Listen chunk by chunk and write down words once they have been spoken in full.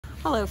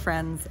Hello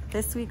friends,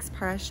 this week's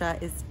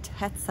Parashat is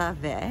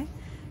Tetzaveh,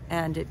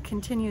 and it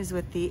continues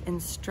with the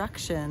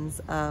instructions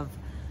of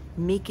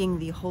making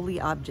the holy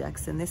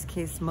objects, in this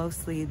case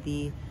mostly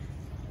the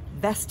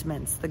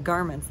vestments, the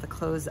garments, the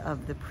clothes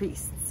of the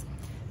priests.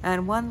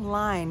 And one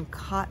line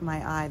caught my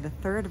eye. The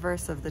third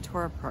verse of the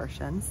Torah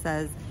portion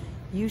says,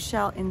 "You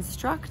shall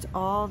instruct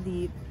all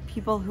the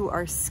people who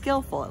are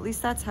skillful," at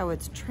least that's how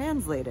it's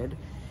translated,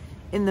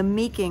 "in the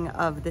making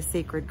of the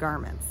sacred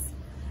garments."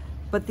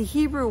 But the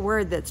Hebrew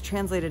word that's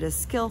translated as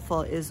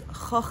skillful is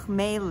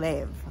chochmei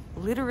lev,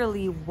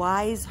 literally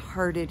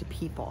wise-hearted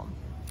people.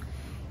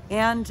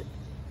 And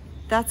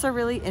that's a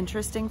really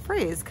interesting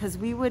phrase, because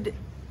we would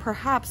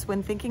perhaps,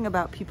 when thinking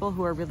about people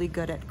who are really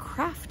good at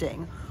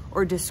crafting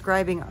or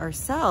describing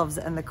ourselves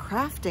and the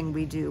crafting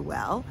we do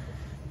well,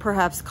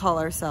 perhaps call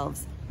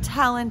ourselves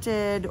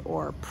talented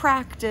or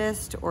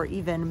practiced or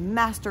even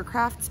master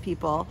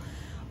craftspeople.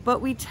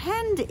 But we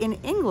tend in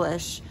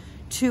English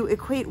to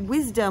equate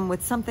wisdom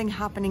with something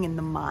happening in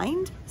the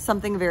mind,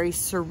 something very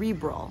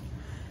cerebral.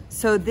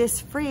 So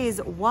this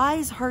phrase,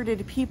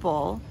 wise-hearted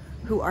people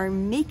who are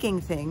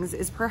making things,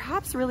 is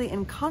perhaps really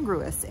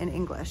incongruous in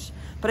English.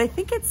 But I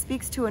think it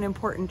speaks to an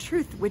important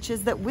truth, which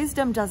is that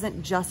wisdom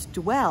doesn't just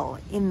dwell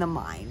in the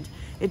mind.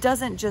 It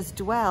doesn't just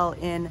dwell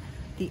in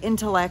the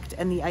intellect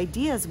and the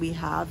ideas we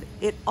have.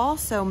 It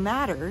also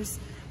matters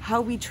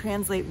how we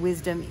translate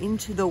wisdom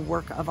into the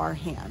work of our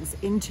hands,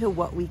 into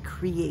what we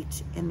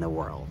create in the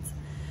world.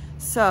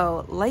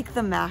 So, like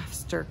the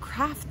master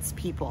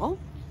craftspeople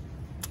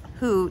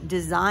who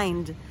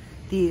designed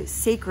the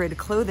sacred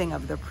clothing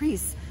of the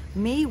priests,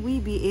 may we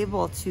be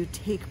able to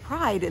take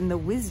pride in the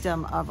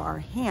wisdom of our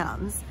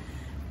hands,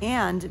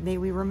 and may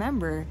we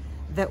remember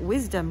that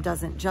wisdom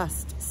doesn't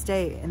just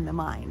stay in the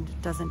mind,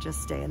 doesn't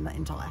just stay in the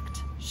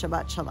intellect.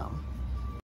 Shabbat Shalom.